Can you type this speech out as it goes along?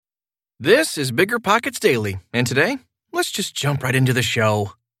This is Bigger Pockets Daily, and today, let's just jump right into the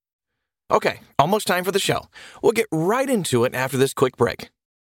show. Okay, almost time for the show. We'll get right into it after this quick break.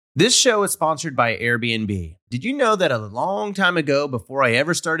 This show is sponsored by Airbnb. Did you know that a long time ago, before I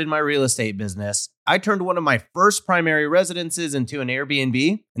ever started my real estate business, I turned one of my first primary residences into an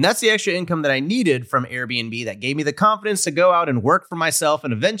Airbnb? And that's the extra income that I needed from Airbnb that gave me the confidence to go out and work for myself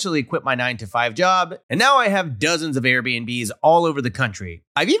and eventually quit my 9-to-5 job. And now I have dozens of Airbnbs all over the country.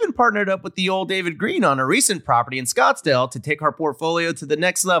 I've even partnered up with the old David Green on a recent property in Scottsdale to take our portfolio to the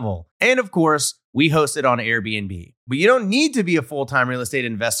next level. And of course, we host it on Airbnb. But you don't need to be a full-time real estate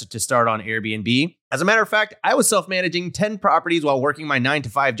investor to start on Airbnb. As a matter of fact, I was self-managing 10 properties while working my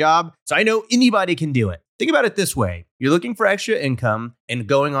 9-to-5 job, so I know anybody can do it. Think about it this way. You're looking for extra income and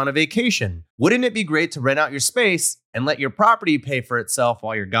going on a vacation. Wouldn't it be great to rent out your space and let your property pay for itself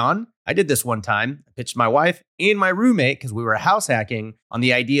while you're gone? I did this one time. I pitched my wife and my roommate, because we were house hacking, on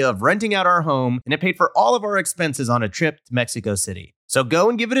the idea of renting out our home, and it paid for all of our expenses on a trip to Mexico City. So go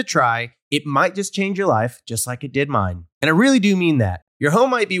and give it a try. It might just change your life, just like it did mine. And I really do mean that. Your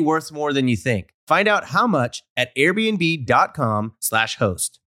home might be worth more than you think. Find out how much at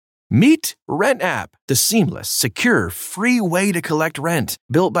airbnb.com/host. Meet RentApp, the seamless, secure, free way to collect rent.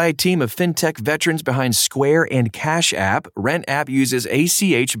 Built by a team of fintech veterans behind Square and Cash App, RentApp uses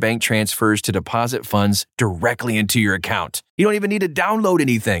ACH bank transfers to deposit funds directly into your account. You don't even need to download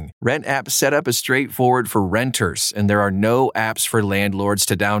anything. RentApp setup is straightforward for renters, and there are no apps for landlords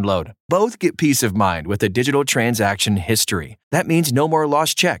to download. Both get peace of mind with a digital transaction history. That means no more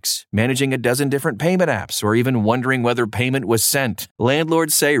lost checks, managing a dozen different payment apps, or even wondering whether payment was sent.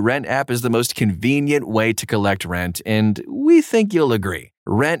 Landlords say RentApp is the most convenient way to collect rent, and we think you'll agree.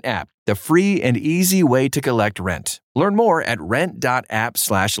 RentApp, the free and easy way to collect rent. Learn more at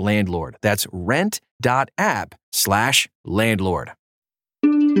rent.app/landlord. That's rent.app/landlord.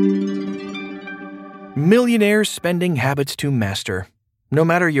 Millionaire Spending Habits to Master, No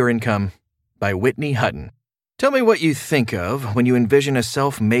Matter Your Income, by Whitney Hutton. Tell me what you think of when you envision a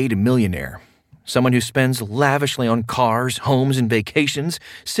self-made millionaire. Someone who spends lavishly on cars, homes, and vacations,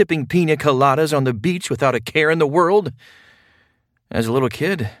 sipping pina coladas on the beach without a care in the world. As a little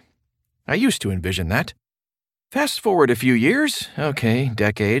kid, I used to envision that. Fast forward a few years,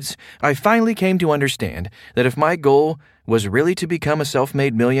 decades, I finally came to understand that if my goal was really to become a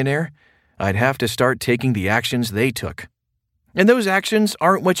self-made millionaire, I'd have to start taking the actions they took. And those actions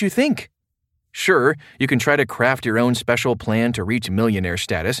aren't what you think. Sure, you can try to craft your own special plan to reach millionaire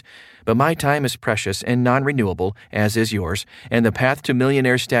status, but my time is precious and non-renewable, as is yours, and the path to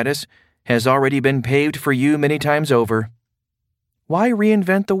millionaire status has already been paved for you many times over. Why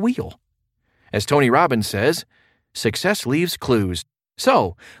reinvent the wheel? As Tony Robbins says, success leaves clues.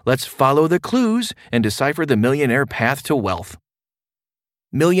 So, let's follow the clues and decipher the millionaire path to wealth.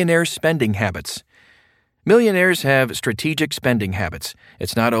 Millionaire spending habits. Millionaires have strategic spending habits.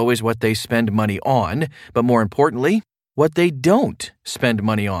 It's not always what they spend money on, but more importantly, what they don't spend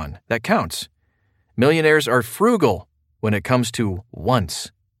money on that counts. Millionaires are frugal when it comes to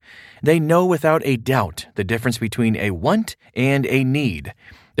wants. They know without a doubt the difference between a want and a need.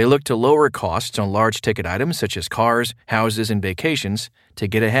 They look to lower costs on large ticket items such as cars, houses, and vacations to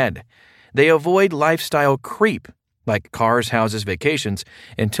get ahead. They avoid lifestyle creep, like cars, houses, vacations,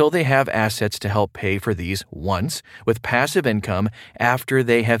 until they have assets to help pay for these wants with passive income after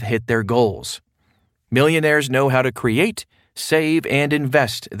they have hit their goals. Millionaires know how to create, save, and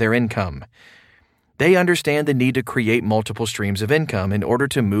invest their income. They understand the need to create multiple streams of income in order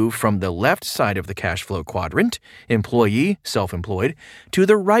to move from the left side of the cash flow quadrant, employee, self-employed, to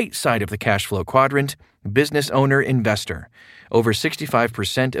the right side of the cash flow quadrant, business owner, investor. Over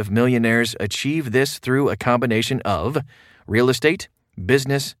 65% of millionaires achieve this through a combination of real estate,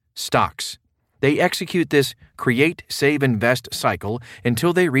 business, stocks. They execute this create, save, invest cycle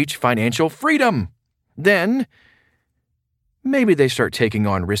until they reach financial freedom. Then, maybe they start taking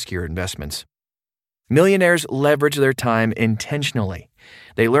on riskier investments. Millionaires leverage their time intentionally.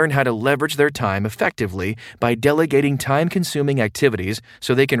 They learn how to leverage their time effectively by delegating time-consuming activities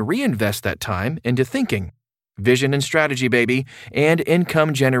so they can reinvest that time into thinking, vision and strategy, baby, and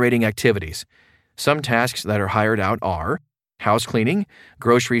income-generating activities. Some tasks that are hired out are house cleaning,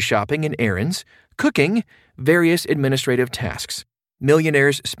 grocery shopping and errands, cooking, various administrative tasks.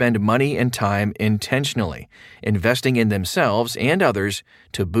 Millionaires spend money and time intentionally, investing in themselves and others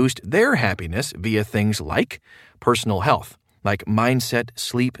to boost their happiness via things like personal health, like mindset,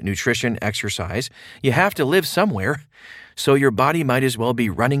 sleep, nutrition, exercise. You have to live somewhere, so your body might as well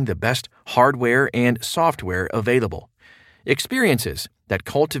be running the best hardware and software available. Experiences that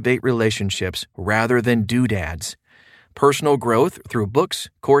cultivate relationships rather than doodads. personal growth through books,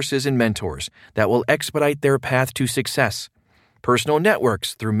 courses, and mentors that will expedite their path to success, personal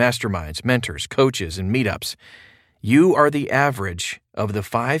networks through masterminds, mentors, coaches, and meetups. You are the average of the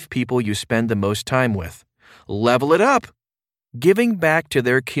 5 people you spend the most time with. Level it up! Giving back to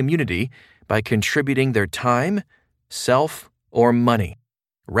their community by contributing their time, self, or money.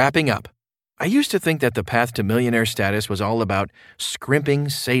 Wrapping up, I used to think that the path to millionaire status was all about scrimping,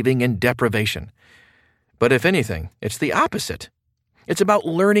 saving, and deprivation. But if anything, it's the opposite. It's about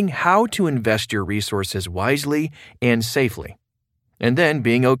learning how to invest your resources wisely and safely. And then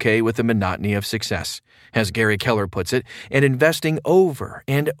being okay with the monotony of success, as Gary Keller puts it, and investing over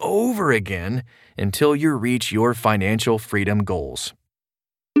and over again until you reach your financial freedom goals.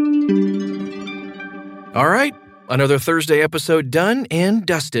 All right, another Thursday episode done and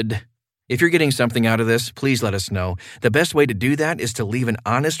dusted. If you're getting something out of this, please let us know. The best way to do that is to leave an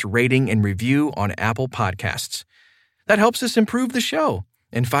honest rating and review on Apple Podcasts. That helps us improve the show,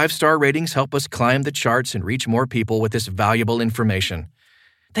 and 5-star ratings help us climb the charts and reach more people with this valuable information.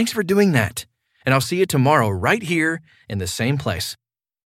 Thanks for doing that, and I'll see you tomorrow right here in the same place.